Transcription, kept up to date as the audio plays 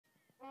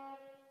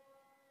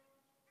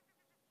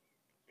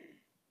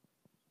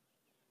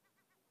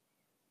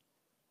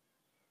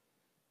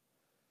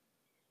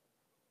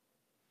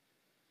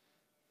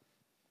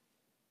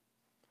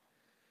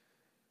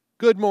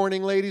Good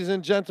morning, ladies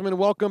and gentlemen.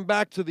 Welcome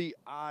back to the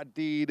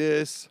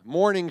Adidas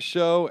Morning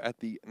Show at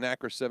the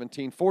NACRA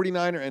 17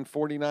 49er and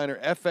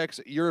 49er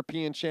FX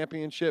European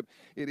Championship.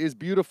 It is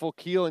beautiful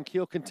Kiel, and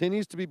Kiel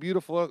continues to be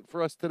beautiful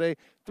for us today.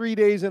 3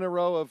 days in a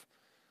row of,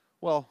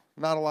 well,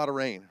 not a lot of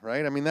rain,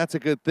 right? I mean, that's a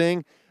good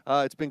thing.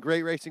 It's been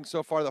great racing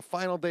so far. The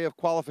final day of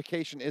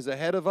qualification is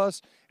ahead of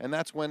us, and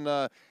that's when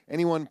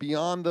anyone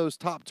beyond those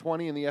top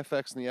 20 in the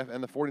FX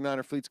and the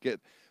 49er fleets get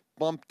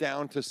bumped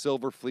down to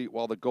Silver Fleet,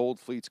 while the Gold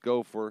fleets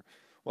go for,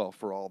 well,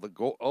 for all the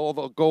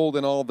gold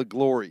and all the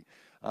glory.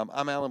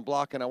 I'm Alan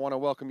Block, and I want to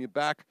welcome you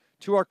back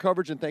to our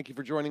coverage, and thank you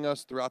for joining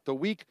us throughout the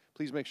week.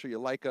 Please make sure you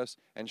like us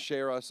and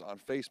share us on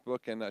Facebook,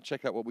 and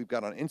check out what we've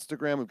got on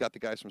Instagram. We've got the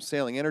guys from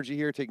Sailing Energy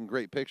here taking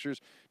great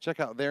pictures. Check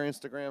out their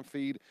Instagram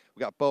feed.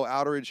 We got Bo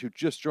Outeridge, who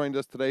just joined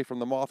us today from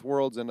the Moth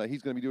Worlds, and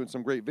he's going to be doing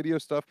some great video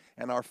stuff.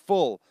 And our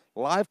full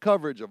live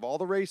coverage of all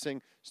the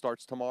racing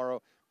starts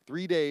tomorrow.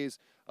 3 days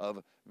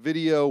of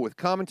video with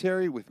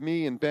commentary with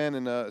me and Ben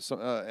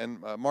and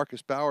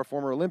Marcus Bauer,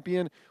 former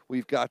Olympian.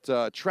 We've got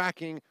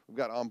tracking, we've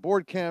got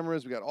onboard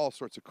cameras, we've got all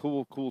sorts of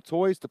cool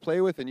toys to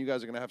play with, and you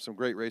guys are going to have some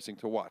great racing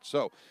to watch.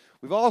 So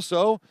we've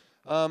also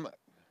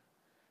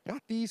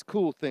got these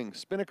cool things.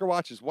 Spinnaker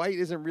watches. White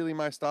isn't really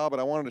my style, but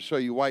I wanted to show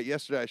you white.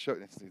 Yesterday I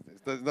showed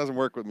it doesn't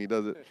work with me,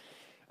 does it?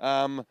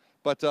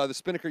 But the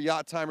Spinnaker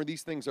Yacht Timer,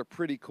 these things are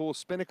pretty cool.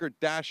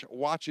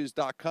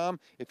 Spinnaker-watches.com.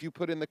 If you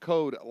put in the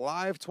code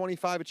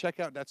LIVE25 at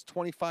checkout, that's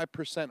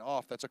 25%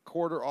 off. That's a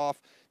quarter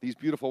off these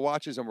beautiful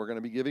watches, and we're going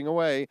to be giving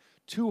away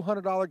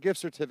 $200 gift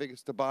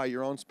certificates to buy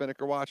your own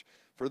Spinnaker watch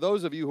for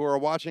those of you who are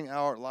watching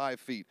our live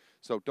feed.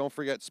 So don't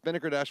forget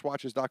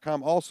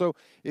spinnaker-watches.com. Also,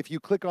 if you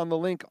click on the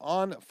link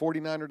on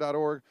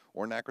 49er.org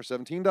or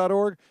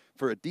NACRA17.org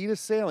for Adidas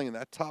Sailing, in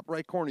that top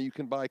right corner, you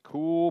can buy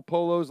cool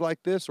polos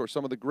like this or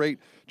some of the great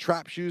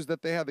trap shoes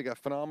that they have. They got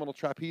phenomenal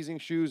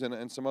trapezing shoes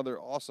and some other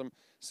awesome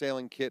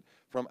sailing kit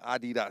from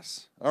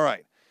Adidas. All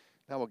right.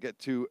 Now we'll get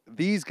to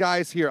these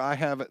guys here. I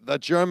have the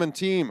German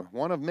team,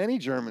 one of many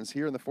Germans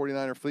here in the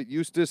 49er fleet,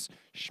 Justus,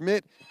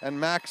 Schmidt, and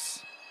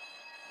Max.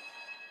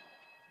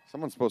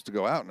 Someone's supposed to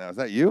go out now. Is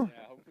that you?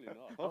 Yeah,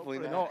 hopefully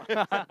not.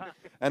 Hopefully not.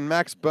 And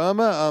Max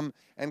Boeme.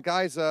 And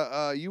guys,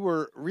 you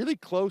were really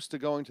close to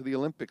going to the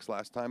Olympics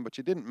last time, but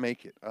you didn't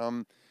make it.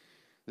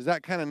 Does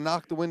that kind of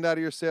knock the wind out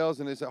of your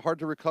sails, and is it hard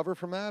to recover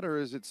from that, or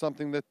is it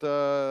something that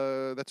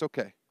that's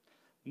okay?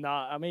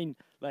 Nah, I mean,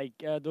 like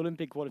the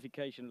Olympic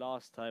qualification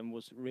last time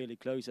was really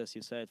close, as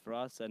you said, for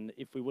us. And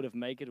if we would have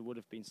made it, it would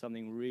have been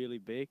something really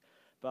big.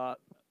 But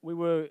we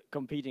were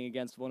competing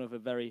against one of the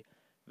very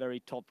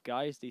top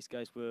guys. These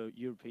guys were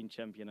European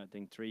champion, I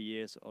think, 3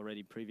 years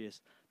already previous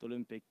to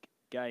Olympic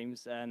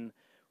Games. And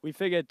we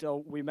figured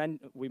we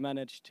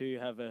managed to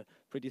have a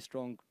pretty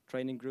strong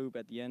training group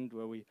at the end,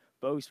 where we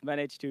both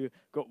managed to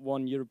got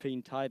one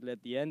European title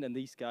at the end. And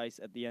these guys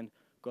at the end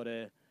got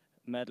a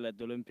medal at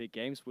the Olympic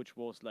Games, which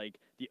was like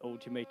the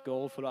ultimate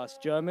goal for us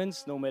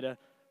Germans, no matter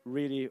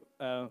really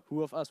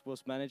who of us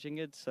was managing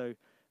it. So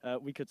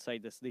we could say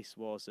this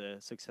was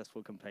a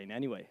successful campaign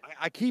anyway.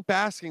 I keep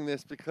asking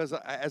this because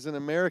as an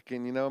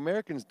American, you know,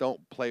 Americans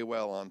don't play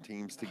well on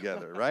teams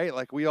together, right?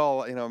 Like we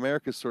all, you know,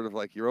 America's sort of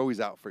like you're always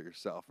out for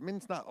yourself. I mean,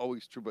 it's not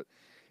always true, but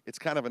it's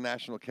kind of a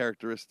national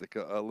characteristic,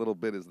 a little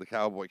bit is the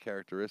cowboy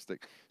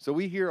characteristic. So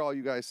we hear all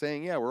you guys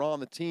saying, yeah, we're on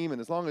the team, and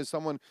as long as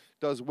someone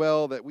does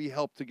well, that we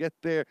help to get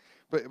there.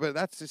 But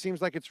it seems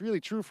like it's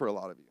really true for a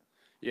lot of you.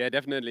 Yeah,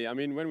 definitely. I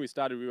mean, when we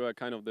started, we were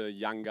kind of the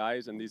young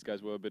guys, and these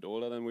guys were a bit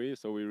older than we,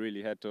 so we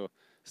really had to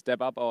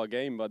step up our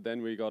game. But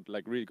then we got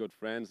like really good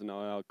friends, and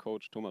our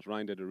coach Thomas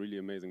Rhein did a really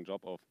amazing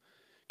job of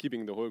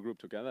keeping the whole group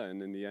together.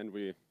 And in the end,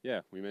 we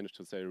managed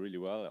to sail really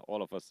well,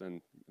 all of us,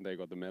 and they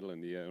got the medal in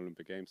the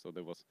Olympic Games. So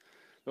that was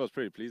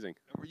pretty pleasing.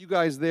 Were you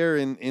guys there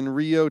in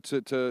Rio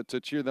to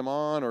cheer them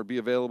on or be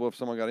available if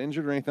someone got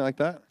injured or anything like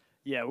that?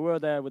 Yeah, we were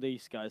there with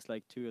these guys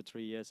like 2 or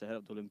 3 years ahead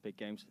of the Olympic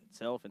Games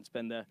itself, and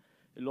spent there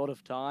a lot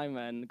of time,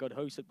 and got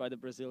hosted by the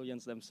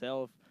Brazilians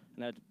themselves,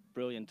 and had a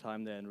brilliant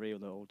time there in Rio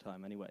the whole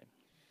time anyway.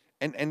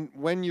 And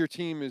when your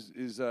team is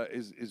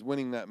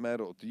winning that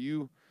medal,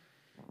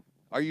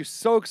 are you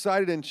so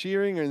excited and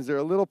cheering, or is there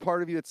a little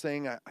part of you that's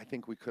saying, I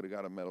think we could have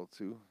got a medal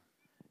too?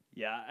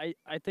 Yeah,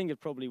 I think it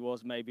probably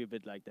was maybe a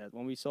bit like that.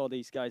 When we saw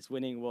these guys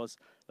winning, was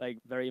like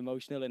very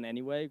emotional in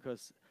any way,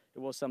 because it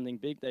was something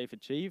big they've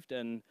achieved,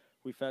 and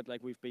we felt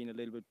like we've been a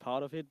little bit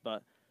part of it.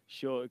 But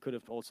sure, it could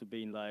have also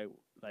been like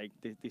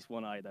this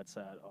one eye that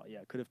said, oh yeah,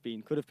 could have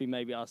been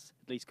maybe us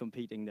at least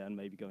competing there and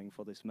maybe going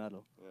for this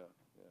medal.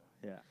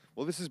 Yeah.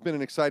 Well, this has been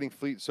an exciting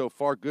fleet so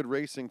far. Good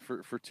racing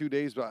for 2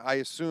 days, but I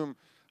assume,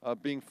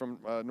 being from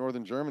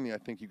northern Germany, I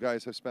think you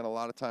guys have spent a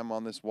lot of time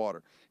on this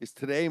water. Is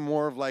today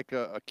more of like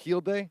a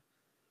Kiel day?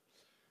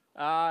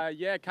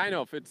 Yeah, kind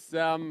of. It's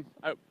I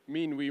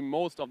mean,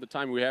 most of the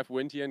time we have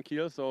wind here in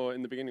Kiel, so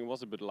in the beginning it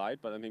was a bit light,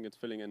 but I think it's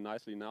filling in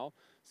nicely now.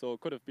 So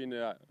it could have been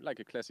like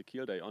a classic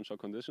Kiel day, onshore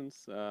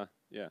conditions.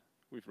 Yeah,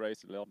 we've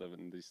raced a lot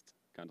in this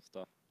kind of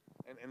stuff.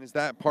 And is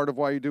that part of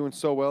why you're doing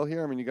so well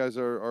here? I mean, you guys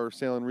are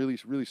sailing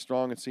really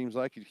strong. It seems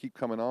like you keep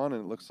coming on,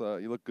 and it looks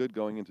you look good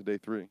going into day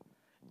 3.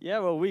 Yeah,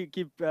 well, we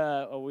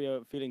are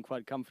feeling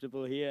quite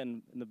comfortable here.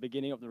 And in the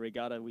beginning of the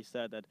regatta, we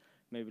said that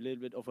maybe a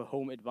little bit of a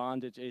home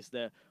advantage is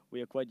that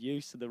we are quite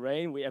used to the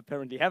rain. We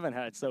apparently haven't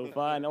had so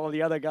far, and all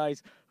the other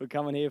guys who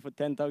come in here for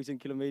 10,000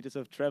 kilometers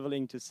of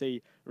traveling to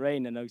see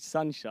rain and no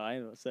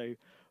sunshine. So,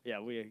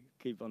 yeah, we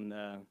keep on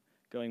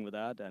going with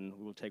that, and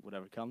we will take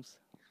whatever comes.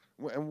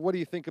 And what do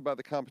you think about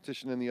the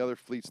competition in the other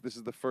fleets? This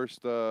is the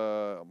first,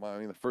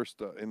 the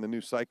first in the new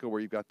cycle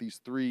where you've got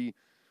these 3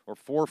 or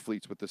 4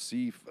 fleets with the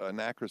sea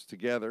NACRAs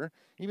together.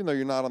 Even though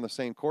you're not on the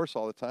same course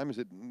all the time, is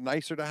it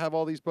nicer to have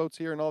all these boats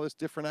here and all this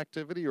different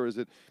activity, or is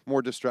it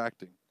more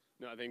distracting?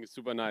 No, I think it's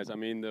super nice. I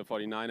mean, the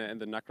 49er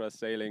and the NACRA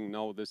sailing,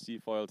 now the sea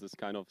foils is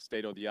kind of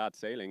state-of-the-art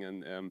sailing,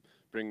 and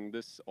bringing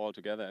this all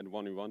together at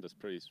one event is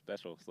pretty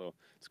special. So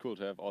it's cool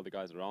to have all the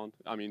guys around.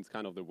 I mean, it's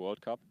kind of the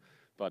World Cup,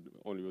 but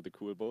only with the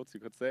cool boats, you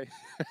could say.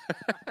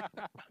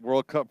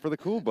 World Cup for the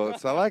cool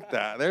boats. I like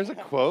that. There's a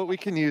quote. We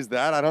can use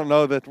that. I don't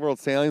know that World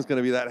Sailing is going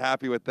to be that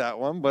happy with that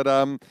one, but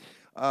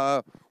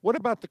what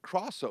about the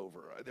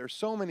crossover? There's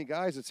so many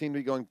guys that seem to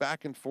be going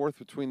back and forth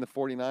between the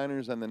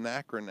 49ers and the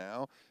NACRA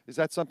now. Is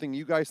that something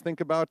you guys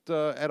think about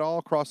at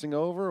all, crossing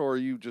over, or are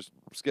you just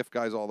skiff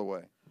guys all the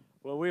way?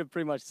 Well, we're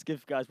pretty much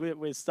skiff guys.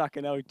 We're stuck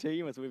in our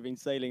team as we've been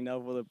sailing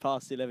now for the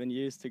past 11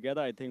 years together.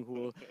 I think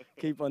we'll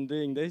keep on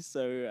doing this.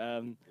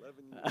 So,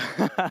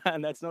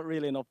 and that's not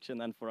really an option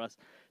then for us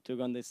to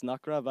go on this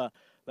NACRA. But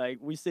like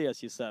we see,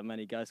 as you said,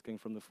 many guys going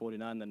from the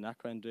 49 and the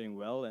NACRA and doing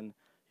well. And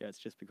yeah, it's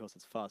just because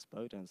it's fast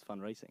boat and it's fun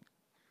racing.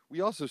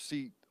 We also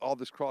see all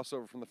this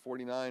crossover from the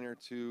 49er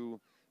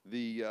to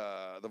the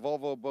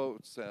Volvo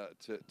boats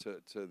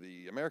to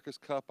the America's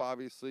Cup.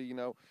 Obviously, you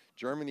know,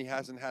 Germany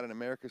hasn't had an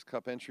America's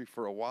Cup entry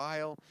for a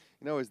while.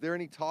 You know, is there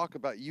any talk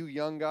about you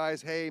young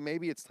guys? Hey,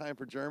 maybe it's time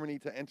for Germany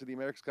to enter the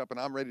America's Cup, and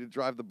I'm ready to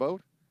drive the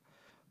boat.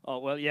 Oh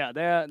well, yeah,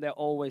 there are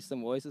always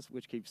some voices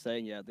which keep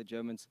saying, yeah, the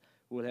Germans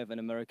will have an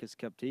America's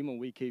Cup team, and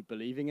we keep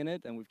believing in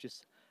it. And we've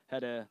just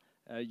had a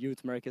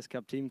Youth America's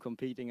Cup team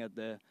competing at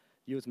the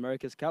Youth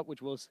America's Cup,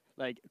 which was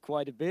like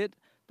quite a bit.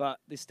 But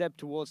the step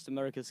towards the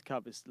America's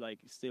Cup is like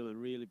still a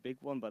really big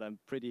one. But I'm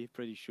pretty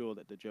sure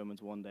that the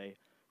Germans one day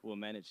will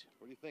manage.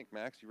 What do you think,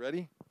 Max? You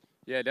ready?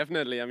 Yeah,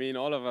 definitely. I mean,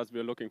 all of us,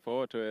 we're looking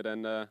forward to it.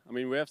 And I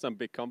mean, we have some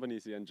big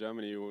companies here in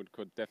Germany who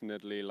could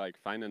definitely like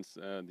finance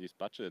these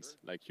budgets,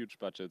 like huge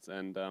budgets.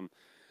 And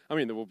I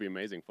mean, that would be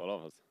amazing for all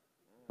of us.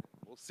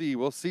 We'll see.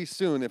 We'll see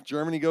soon. If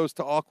Germany goes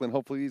to Auckland,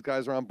 hopefully these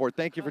guys are on board.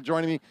 Thank you for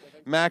joining me,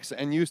 Max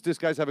and Justus.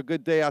 Guys, have a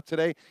good day out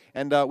today.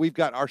 And we've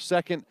got our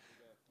second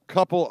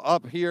couple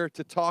up here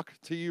to talk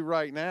to you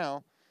right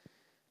now.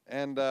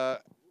 And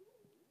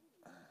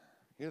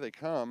here they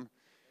come.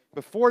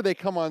 Before they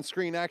come on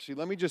screen, actually,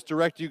 let me just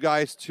direct you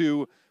guys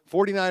to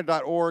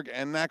 49er.org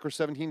and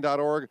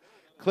NACRA17.org.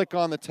 Click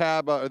on the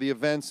tab or the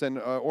events, and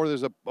or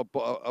there's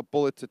a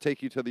bullet to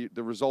take you to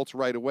the results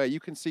right away. You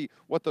can see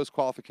what those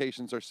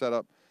qualifications are set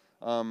up,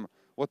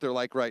 what they're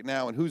like right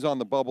now, and who's on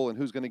the bubble and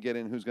who's going to get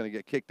in, who's going to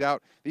get kicked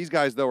out. These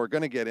guys, though, are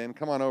going to get in.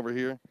 Come on over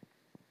here.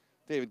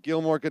 David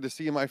Gilmour, good to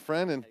see you, my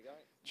friend. And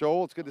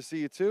Joel, it's good to see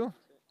you, too.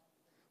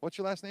 What's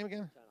your last name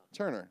again?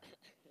 Turner.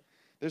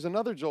 There's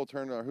another Joel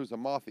Turner who's a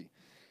mothy,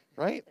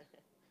 right?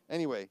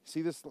 Anyway,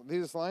 see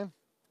this line?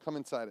 Come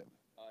inside it.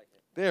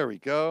 There we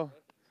go.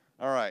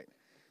 All right.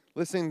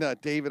 Listen,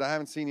 David, I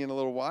haven't seen you in a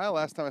little while.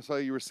 Last time I saw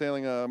you, you were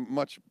sailing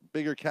much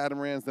bigger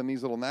catamarans than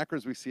these little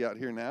NACRAs we see out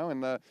here now,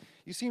 and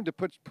you seem to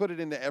put it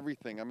into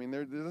everything. I mean,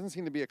 there doesn't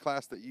seem to be a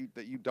class that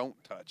you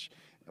don't touch,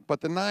 but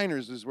the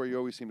Niners is where you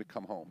always seem to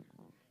come home.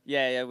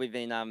 Yeah, we've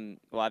been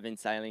I've been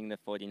sailing the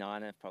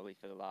 49er probably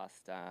for the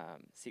last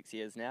 6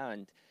 years now,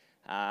 and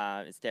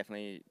it's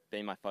definitely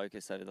been my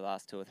focus over the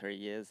last 2 or 3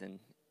 years, and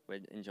we're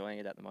enjoying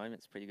it at the moment.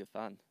 It's pretty good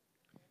fun.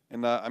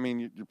 And I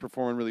mean, you're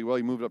performing really well.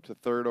 You moved up to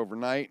third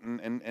overnight.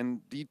 And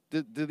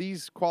do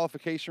these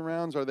qualification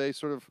rounds, are they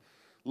sort of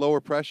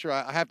lower pressure?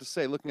 I have to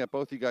say, looking at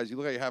both you guys, you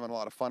look like you're having a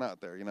lot of fun out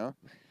there, you know?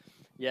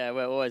 Yeah,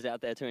 we're always out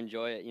there to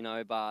enjoy it, you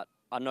know. But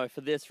I know for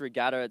this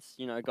regatta, it's,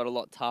 you know, got a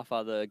lot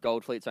tougher. The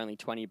Gold Fleet's only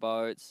 20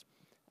 boats.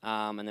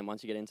 And then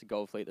once you get into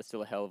Gold Fleet, there's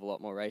still a hell of a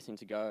lot more racing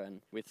to go.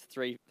 And with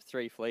three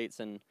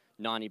fleets and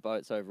 90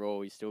 boats overall,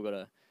 we still got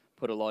to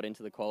put a lot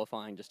into the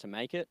qualifying just to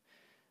make it.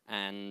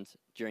 And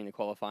during the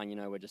qualifying, you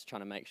know, we're just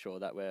trying to make sure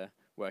that we're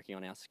working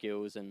on our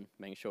skills and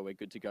making sure we're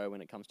good to go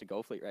when it comes to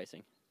Gold Fleet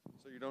racing.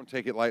 So you don't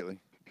take it lightly?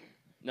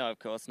 No, of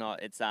course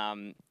not. It's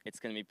going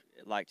to be,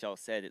 like Joel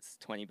said, it's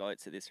 20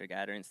 boats at this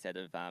regatta instead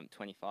of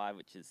 25,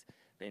 which has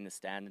been the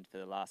standard for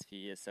the last few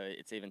years. So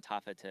it's even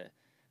tougher to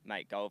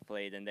make Gold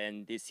Fleet. And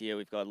then this year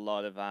we've got a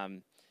lot of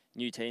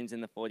new teams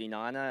in the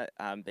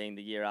 49er, being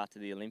the year after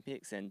the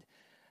Olympics, and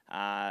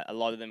a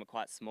lot of them are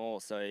quite small,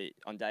 so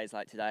on days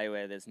like today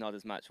where there's not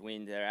as much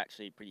wind, they're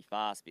actually pretty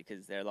fast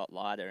because they're a lot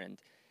lighter, and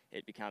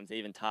it becomes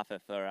even tougher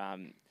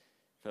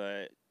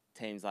for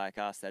teams like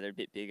us that are a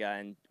bit bigger,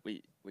 and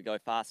we go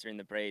faster in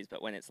the breeze,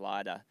 but when it's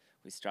lighter,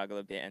 we struggle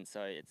a bit, and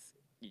so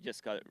we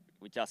just got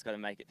to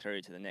make it through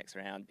to the next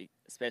round,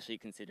 especially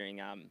considering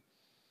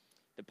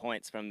the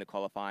points from the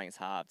qualifying is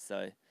halved.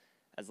 So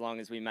as long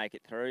as we make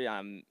it through,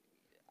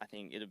 I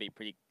think it'll be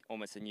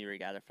almost a new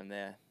regatta from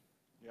there.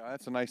 Yeah,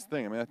 that's a nice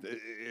thing. I mean,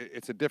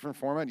 it's a different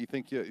format. You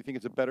think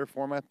it's a better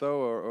format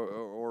though,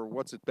 or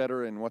what's it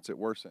better and what's it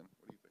worse in?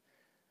 What do you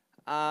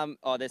think?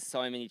 Oh, there's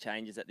so many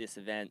changes at this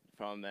event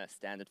from a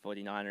standard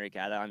 49er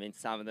regatta. I mean,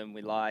 some of them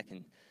we like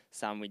and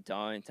some we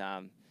don't.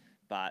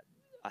 But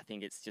I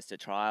think it's just a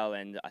trial,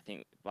 and I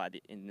think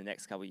in the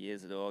next couple of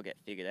years it'll all get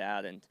figured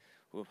out, and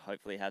we'll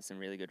hopefully have some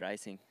really good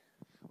racing.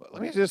 Well,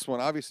 let me ask this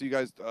one. Obviously, you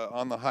guys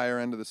on the higher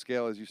end of the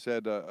scale, as you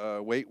said,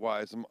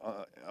 weight-wise,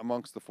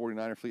 amongst the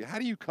 49er fleet. How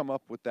do you come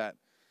up with that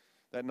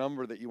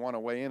number that you want to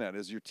weigh in at?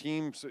 Is your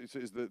team,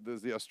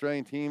 does the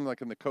Australian team,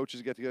 like, and the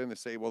coaches get together and they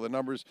say, well, the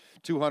number's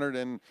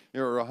 200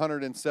 or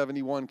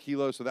 171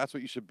 kilos, so that's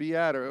what you should be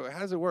at, or how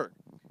does it work?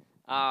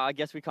 I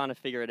guess we kind of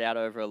figure it out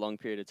over a long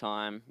period of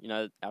time. You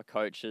know, our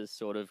coaches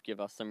sort of give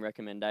us some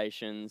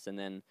recommendations, and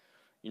then,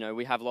 you know,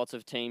 we have lots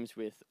of teams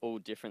with all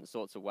different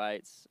sorts of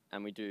weights,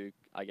 and we do,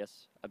 I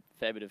guess, a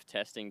fair bit of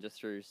testing just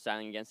through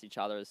sailing against each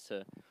other as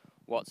to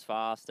what's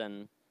fast,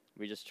 and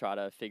we just try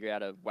to figure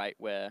out a weight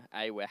where,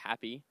 we're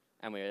happy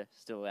and we're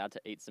still allowed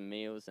to eat some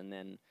meals, and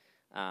then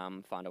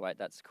find a weight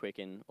that's quick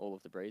in all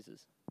of the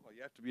breezes. Well,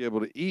 you have to be able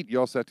to eat. You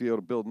also have to be able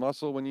to build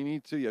muscle when you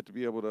need to. You have to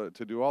be able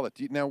to do all that.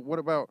 Now, what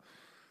about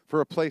for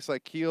a place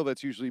like Kiel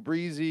that's usually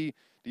breezy?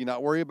 Do you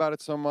not worry about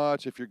it so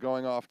much? If you're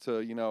going off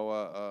to, you know,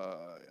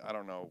 I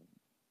don't know,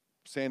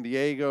 San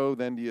Diego,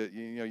 then do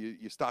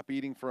you stop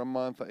eating for a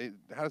month?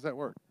 How does that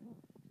work?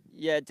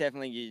 Yeah,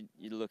 definitely.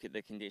 You look at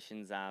the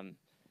conditions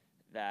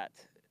that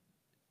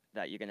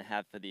you're going to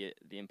have for the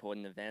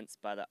important events,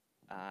 but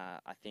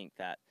I think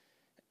that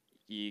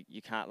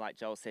you can't, like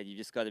Joel said, you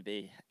just got to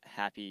be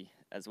happy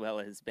as well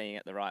as being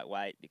at the right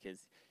weight,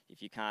 because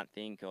if you can't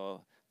think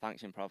or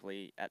function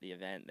properly at the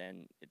event,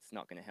 then it's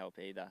not going to help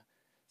either.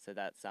 So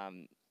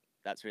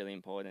that's really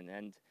important,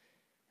 and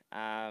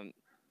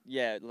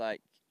yeah,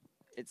 like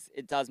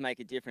it does make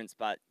a difference,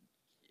 but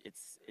it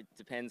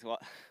depends what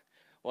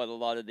a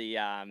lot of the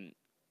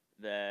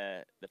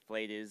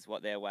fleet is,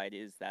 what their weight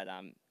is. That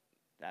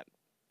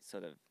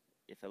sort of,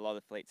 if a lot of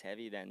the fleet's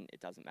heavy, then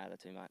it doesn't matter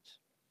too much.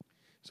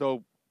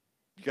 So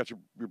you got your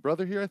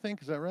brother here, I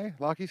think. Is that right?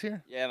 Lockie's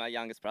here? Yeah, my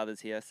youngest brother's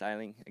here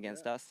sailing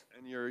against us.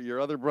 And your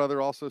other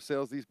brother also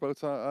sails these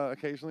boats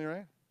occasionally,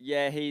 right?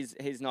 Yeah,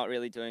 he's not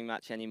really doing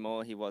much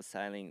anymore. He was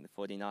sailing the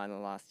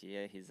 49er last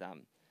year. He's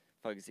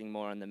focusing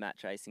more on the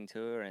match racing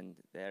tour, and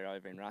they're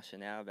over in Russia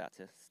now, about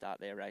to start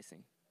their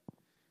racing.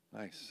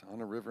 Nice.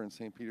 On a river in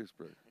St.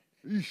 Petersburg.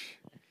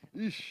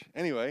 Eesh.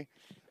 Anyway,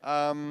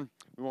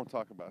 we won't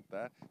talk about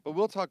that, but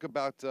we'll talk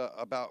about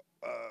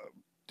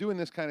doing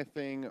this kind of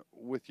thing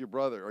with your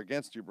brother or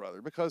against your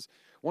brother, because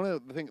one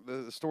of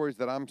the stories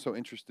that I'm so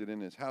interested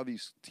in is how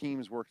these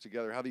teams work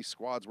together, how these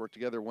squads work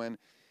together when,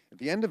 at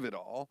the end of it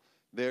all,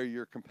 they're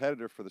your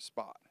competitor for the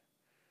spot,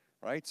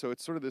 right? So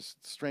it's sort of this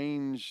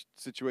strange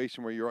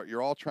situation where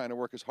you're all trying to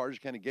work as hard as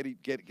you can to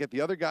get the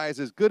other guys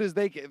as good as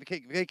they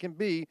can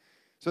be,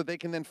 so they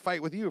can then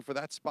fight with you for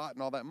that spot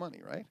and all that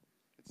money, right?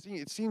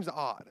 It seems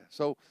odd.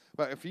 So,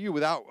 but for you,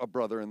 without a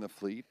brother in the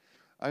fleet,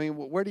 I mean,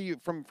 where do you,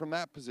 from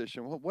that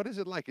position, what is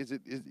it like?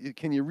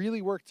 Can you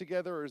really work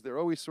together, or is there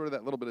always sort of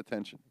that little bit of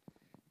tension?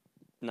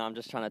 No, I'm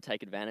just trying to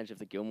take advantage of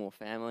the Gilmour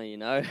family, you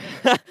know.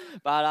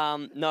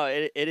 But no,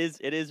 it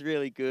is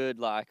really good.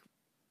 Like,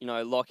 you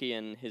know, Lockie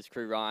and his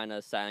crew Ryan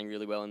are sailing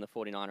really well in the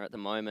 49er at the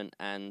moment,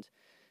 and,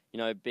 you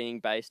know, being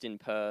based in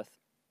Perth,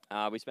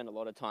 we spend a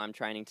lot of time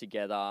training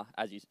together,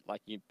 as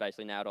you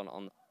basically nailed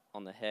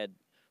on the head,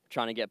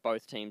 trying to get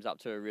both teams up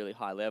to a really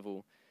high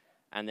level.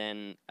 And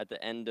then at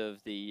the end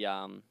of the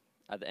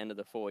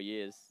 4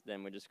 years,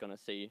 then we're just going to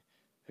see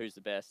who's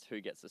the best,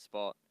 who gets the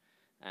spot,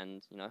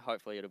 and, you know,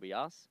 hopefully it'll be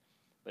us.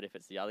 But if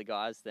it's the other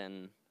guys,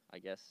 then I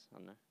guess, I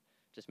don't know,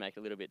 just make it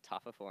a little bit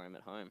tougher for him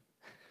at home.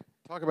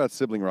 Talk about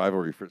sibling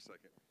rivalry for a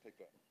second. Take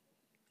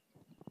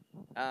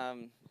that.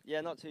 Yeah,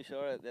 not too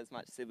sure there's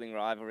much sibling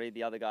rivalry.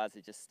 The other guys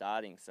are just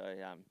starting, so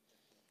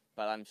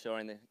but I'm sure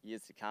in the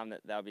years to come that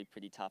they'll be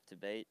pretty tough to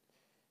beat,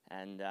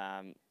 and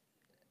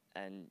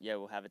yeah,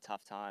 we'll have a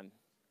tough time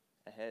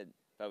ahead.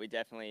 But we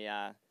definitely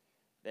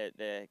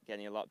they're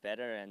getting a lot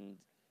better, and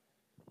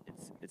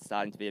it's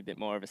starting to be a bit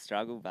more of a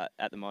struggle. But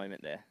at the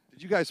moment,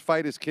 Did you guys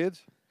fight as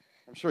kids?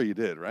 I'm sure you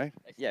did, right?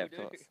 Yeah, of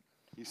course.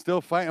 You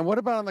still fight. And what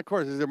about on the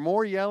course? Is there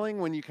more yelling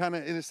when you kind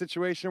of in a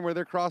situation where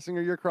they're crossing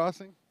or you're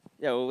crossing?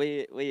 Yeah, well,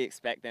 we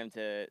expect them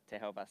to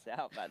help us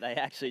out, but they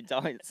actually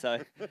don't. So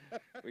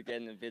we're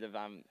getting a bit of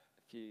a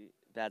few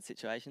bad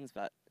situations,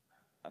 but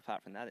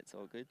apart from that, it's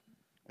all good.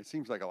 It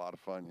seems like a lot of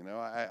fun, you know.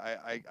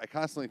 I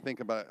constantly think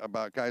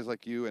about guys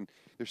like you, and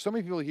there's so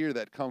many people here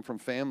that come from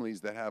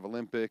families that have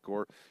Olympic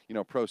or, you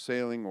know, pro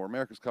sailing or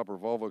America's Cup or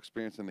Volvo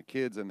experience, and the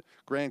kids and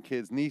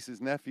grandkids,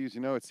 nieces, nephews.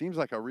 You know, it seems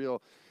like a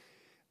real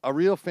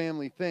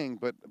family thing.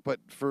 But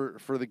for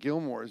the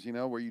Gilmours, you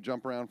know, where you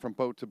jump around from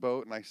boat to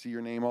boat, and I see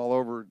your name all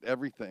over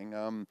everything.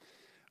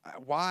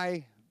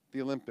 Why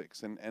the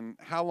Olympics, and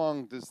how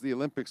long does the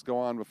Olympics go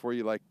on before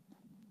you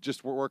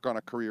just work on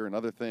a career and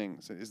other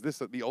things? Is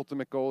this the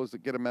ultimate goal, is to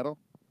get a medal?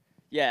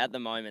 Yeah, at the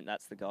moment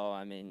that's the goal.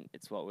 I mean,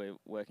 it's what we're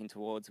working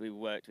towards. We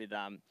worked with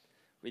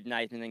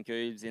Nathan and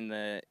Goobs in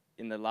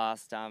the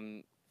last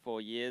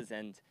 4 years,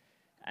 and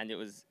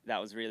that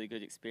was really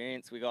good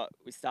experience.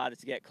 We started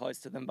to get close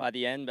to them by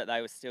the end, but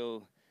they were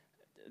still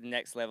the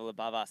next level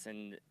above us,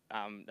 and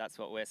that's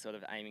what we're sort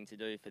of aiming to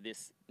do for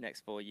this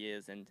next 4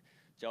 years. And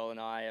Joel and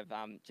I have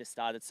just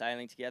started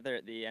sailing together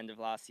at the end of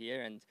last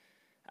year, and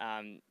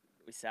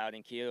we sailed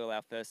in Kiel,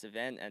 our first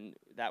event, and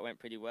that went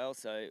pretty well.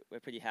 So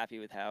we're pretty happy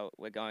with how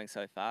we're going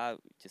so far.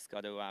 We've just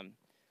got to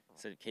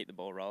sort of keep the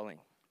ball rolling.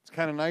 It's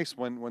kind of nice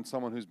when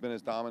someone who's been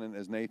as dominant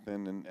as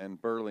Nathan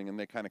and Burling, and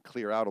they kind of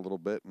clear out a little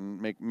bit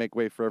and make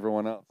way for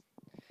everyone else.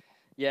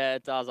 Yeah,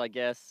 it does, I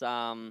guess.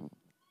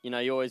 You know,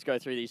 you always go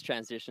through these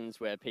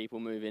transitions where people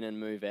move in and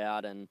move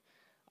out, and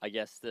I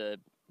guess the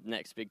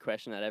next big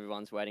question that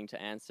everyone's waiting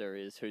to answer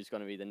is who's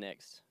going to be the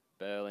next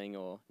Burling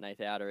or Nath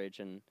Outeridge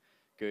and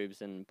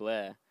Goobs and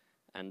Blair.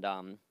 And,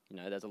 you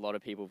know, there's a lot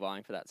of people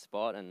vying for that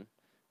spot, and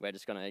we're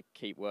just going to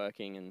keep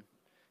working and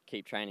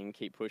keep training and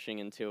keep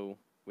pushing until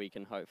we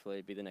can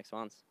hopefully be the next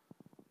ones.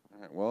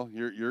 All right, well,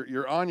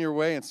 you're on your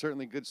way, and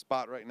certainly good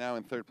spot right now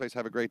in third place.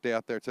 Have a great day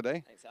out there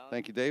today. Thanks, Alan.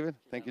 Thank you, David.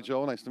 Thank you,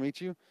 Joel. Nice to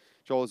meet you.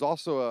 Joel is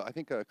also, I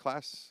think, a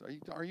class.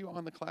 Are you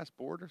on the class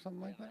board or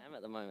something like that? I am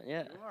at the moment,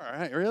 yeah. You are, all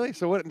right, really?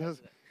 So what?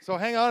 So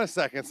hang on a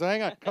second. So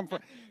hang on. Come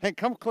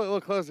a little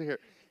closer here.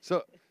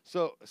 So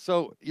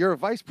you're a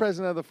vice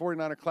president of the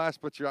 49er class,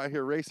 but you're out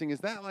here racing. Is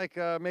that like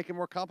make it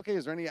more complicated?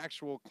 Is there any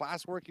actual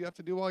class work you have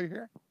to do while you're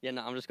here? Yeah,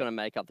 no, I'm just going to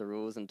make up the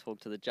rules and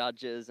talk to the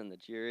judges and the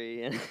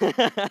jury. And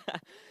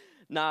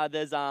no,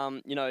 there's,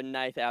 you know,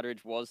 Nath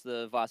Outeridge was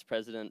the vice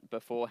president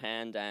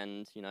beforehand,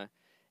 and, you know,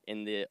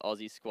 in the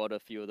Aussie squad, a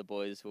few of the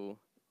boys will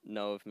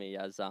know of me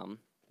as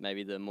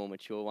maybe the more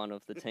mature one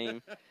of the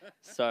team.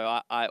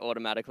 So I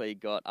automatically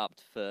got up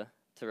to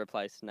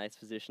replace Nath's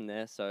position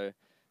there. So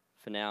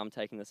for now, I'm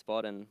taking the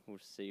spot, and we'll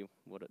see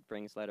what it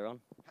brings later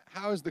on.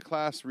 How has the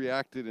class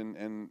reacted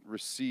and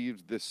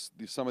received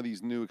some of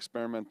these new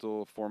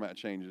experimental format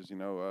changes? You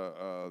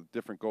know,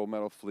 different gold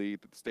medal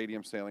fleet, the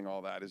stadium sailing,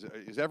 all that.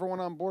 Is everyone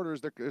on board, or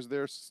is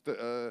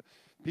there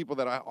people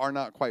that are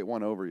not quite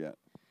won over yet?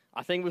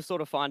 I think we'll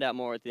sort of find out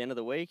more at the end of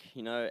the week.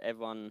 You know,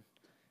 everyone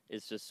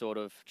is just sort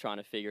of trying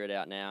to figure it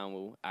out now, and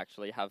we'll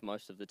actually have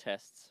most of the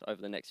tests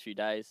over the next few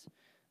days.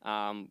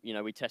 You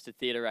know, we tested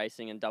theatre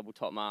racing and double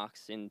top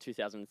marks in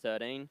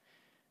 2013,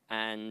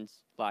 and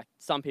like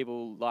some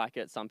people like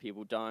it, some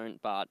people don't,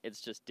 but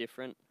it's just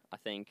different. I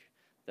think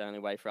the only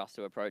way for us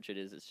to approach it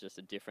is it's just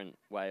a different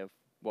way of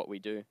what we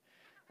do.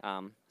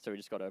 So we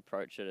just got to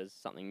approach it as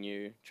something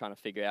new, trying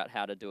to figure out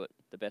how to do it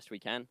the best we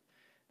can.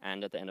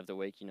 And at the end of the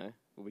week, you know,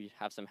 we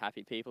have some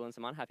happy people and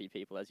some unhappy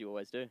people, as you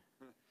always do.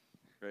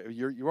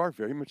 You are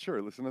very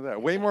mature. Listen to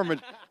that. Way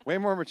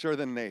more mature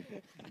than Nate.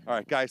 All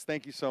right, guys,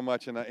 thank you so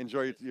much, and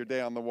enjoy your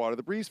day on the water.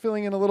 The breeze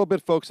filling in a little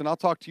bit, folks, and I'll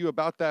talk to you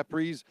about that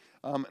breeze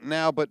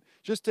now. But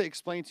just to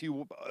explain to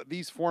you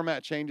these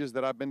format changes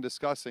that I've been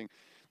discussing,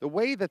 the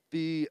way that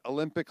the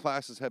Olympic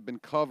classes have been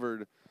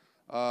covered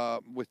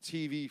with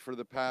TV for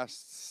the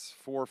past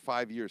 4 or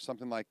 5 years,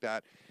 something like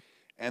that,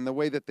 and the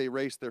way that they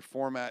race their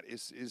format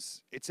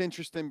it's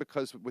interesting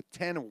because with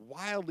 10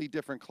 wildly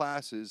different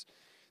classes,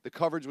 the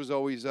coverage was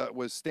always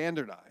was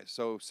standardized.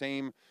 So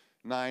same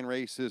 9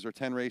 races or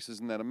 10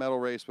 races and then a medal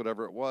race,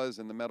 whatever it was,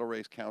 and the medal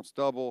race counts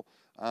double.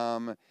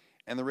 And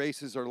the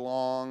races are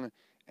long,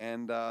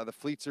 and the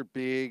fleets are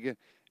big,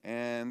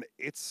 and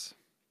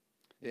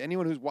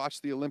anyone who's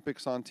watched the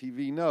Olympics on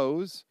TV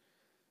knows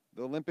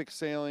the Olympic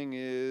sailing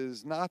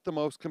is not the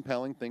most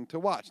compelling thing to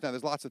watch. Now,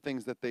 there's lots of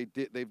things that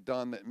they've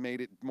done that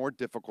made it more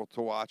difficult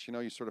to watch. You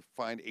know, you sort of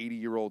find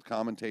 80-year-old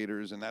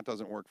commentators, and that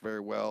doesn't work very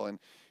well. And,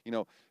 you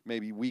know,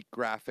 maybe weak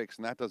graphics,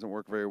 and that doesn't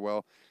work very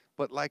well.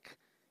 But, like,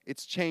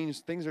 it's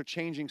changed. Things are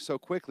changing so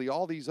quickly.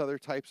 All these other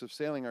types of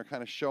sailing are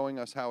kind of showing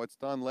us how it's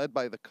done, led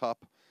by the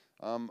Cup,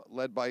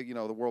 led by, you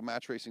know, the World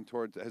Match Racing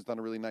Tour has done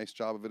a really nice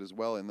job of it as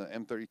well in the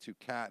M32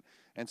 Cat.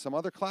 And some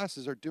other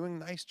classes are doing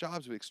nice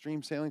jobs with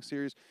Extreme Sailing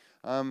Series.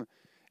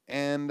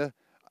 And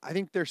I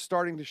think they're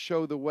starting to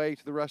show the way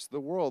to the rest of the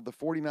world. The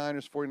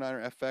 49ers,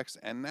 49er FX,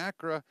 and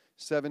NACRA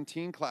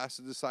 17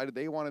 classes decided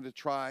they wanted to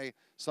try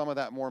some of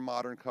that more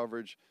modern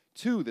coverage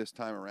too this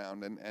time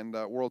around. And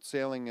World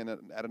Sailing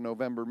at a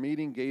November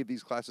meeting gave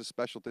these classes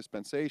special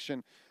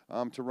dispensation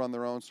to run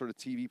their own sort of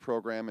TV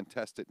program and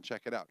test it and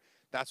check it out.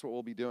 That's what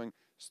we'll be doing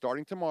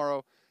starting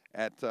tomorrow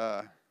at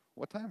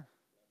what time?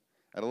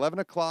 At 11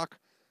 o'clock.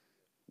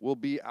 Will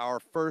be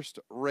our first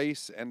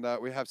race, and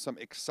we have some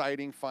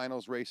exciting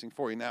finals racing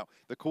for you. Now,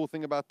 the cool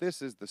thing about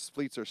this is the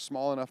fleets are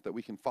small enough that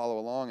we can follow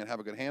along and have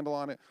a good handle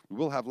on it. We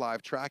will have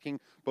live tracking,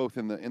 both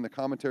in the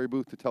commentary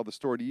booth to tell the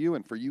story to you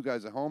and for you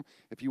guys at home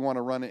if you want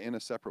to run it in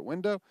a separate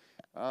window.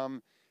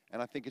 And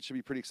I think it should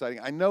be pretty exciting.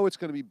 I know it's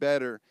going to be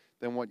better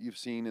than what you've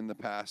seen in the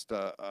past,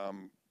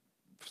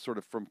 sort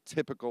of from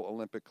typical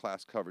Olympic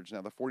class coverage.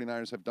 Now, the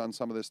 49ers have done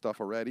some of this stuff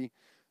already.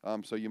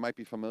 So you might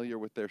be familiar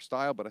with their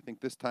style, but I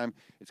think this time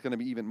it's going to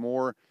be even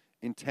more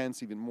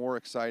intense, even more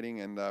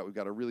exciting. And we've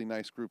got a really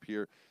nice group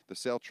here, the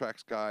Sail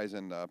Tracks guys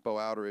and Bo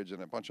Outeridge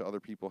and a bunch of other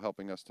people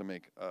helping us to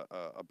make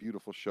a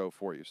beautiful show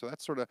for you. So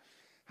that's sort of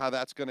how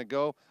that's going to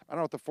go. I don't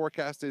know what the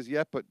forecast is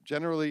yet, but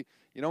generally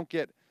you don't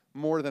get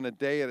more than a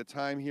day at a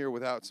time here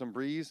without some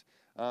breeze.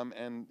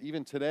 And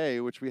even today,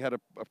 which we had a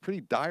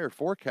pretty dire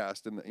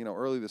forecast in the,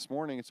 early this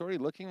morning, it's already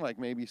looking like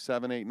maybe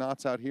 7, 8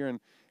 knots out here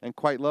and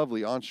quite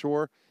lovely.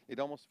 Onshore, it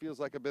almost feels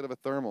like a bit of a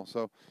thermal.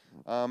 So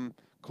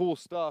cool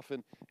stuff.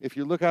 And if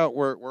you look out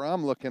where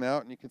I'm looking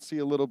out, and you can see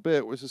a little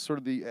bit, which is sort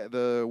of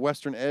the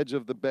western edge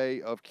of the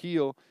Bay of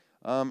Kiel,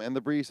 and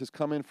the breeze has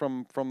come in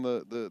from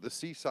the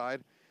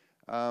seaside,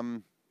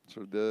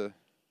 sort of the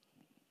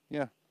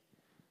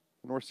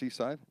North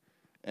Seaside.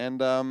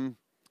 And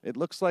it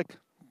looks like,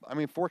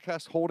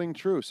 forecast holding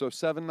true. So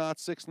 7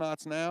 knots, 6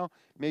 knots now,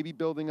 maybe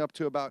building up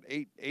to about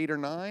 8 or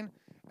 9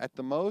 at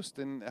the most.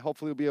 And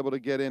hopefully we'll be able to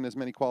get in as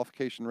many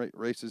qualification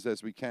races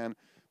as we can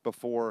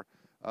before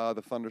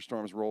the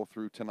thunderstorms roll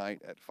through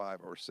tonight at 5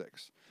 or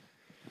 6.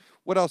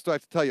 What else do I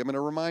have to tell you? I'm going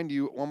to remind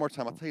you one more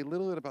time. I'll tell you a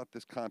little bit about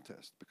this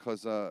contest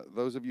because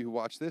those of you who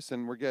watch this,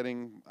 and we're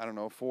getting,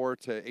 4,000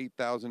 to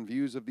 8,000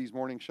 views of these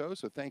morning shows.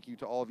 So thank you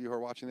to all of you who are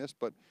watching this.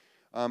 But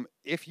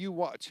if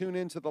you tune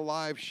into the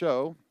live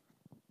show,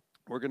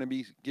 we're going to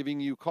be giving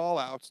you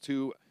call-outs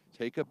to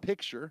take a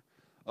picture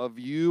of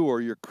you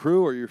or your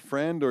crew or your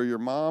friend or your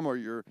mom or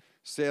your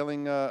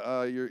sailing,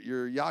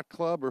 your yacht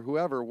club or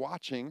whoever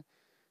watching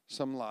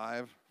some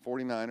live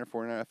 49er,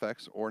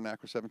 49FX or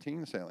NACRA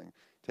 17 sailing.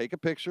 Take a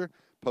picture,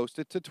 post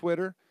it to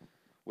Twitter,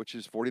 which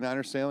is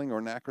 49er sailing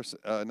or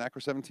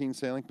NACRA 17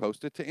 sailing.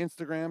 Post it to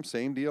Instagram,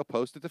 same deal.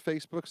 Post it to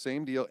Facebook,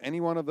 same deal. Any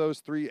one of those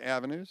 3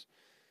 avenues,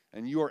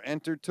 and you are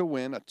entered to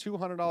win a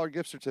 $200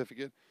 gift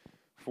certificate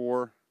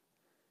for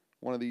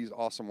one of these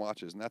awesome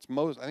watches. And I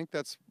think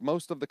that's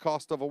most of the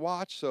cost of a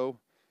watch. So,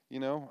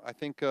 I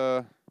think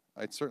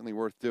it's certainly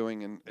worth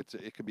doing, and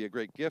it could be a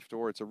great gift,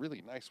 or it's a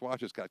really nice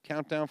watch. It's got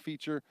countdown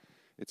feature.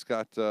 It's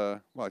got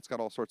it's got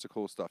all sorts of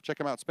cool stuff. Check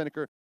them out,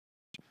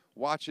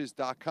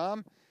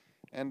 SpinnakerWatches.com.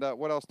 And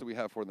what else do we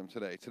have for them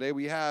today? Today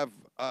we have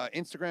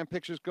Instagram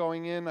pictures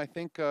going in, I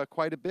think,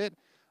 quite a bit.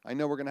 I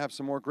know we're going to have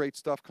some more great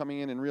stuff coming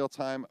in real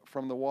time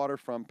from the water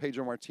from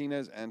Pedro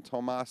Martinez and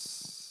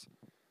Tomas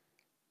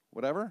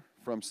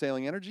from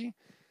Sailing Energy.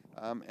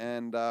 I'm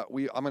going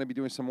to be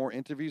doing some more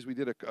interviews. We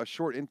did a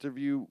short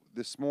interview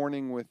this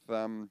morning with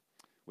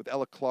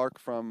Ella Clark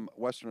from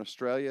Western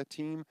Australia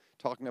team,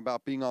 talking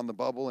about being on the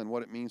bubble and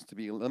what it means to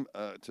be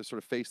to sort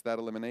of face that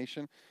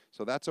elimination.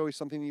 So that's always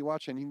something you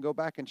watch, and you can go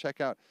back and check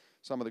out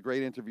some of the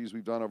great interviews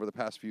we've done over the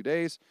past few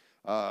days.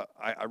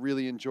 I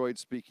really enjoyed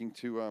speaking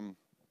to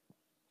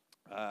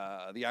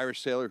the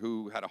Irish sailor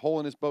who had a hole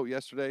in his boat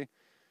yesterday,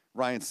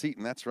 Ryan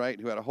Seaton, that's right,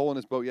 who had a hole in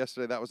his boat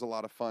yesterday. That was a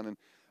lot of fun.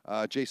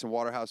 And Jason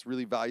Waterhouse,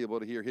 really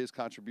valuable to hear his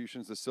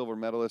contributions, the silver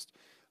medalist,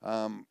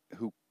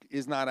 who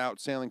is not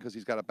out sailing because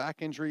he's got a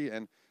back injury,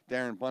 and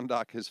Darren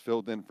Bundock has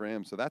filled in for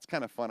him. So that's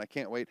kind of fun. I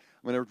can't wait.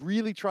 I'm going to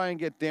really try and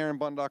get Darren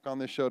Bundock on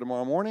this show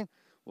tomorrow morning.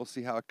 We'll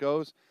see how it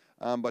goes.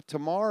 But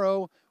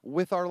tomorrow,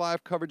 with our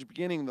live coverage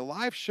beginning, the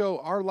live show,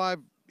 our live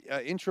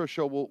intro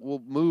show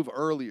will move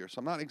earlier. So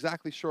I'm not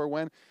exactly sure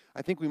when.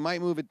 I think we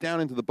might move it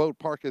down into the boat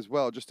park as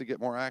well, just to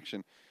get more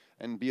action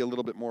and be a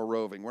little bit more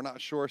roving. We're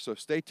not sure, so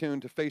stay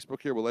tuned to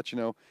Facebook here. We'll let you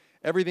know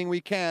everything we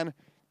can.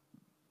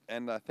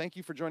 And thank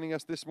you for joining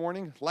us this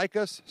morning. Like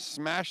us,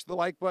 smash the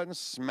like button,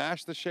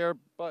 smash the share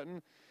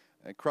button,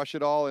 and crush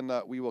it all. And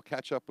we will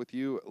catch up with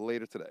you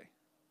later today.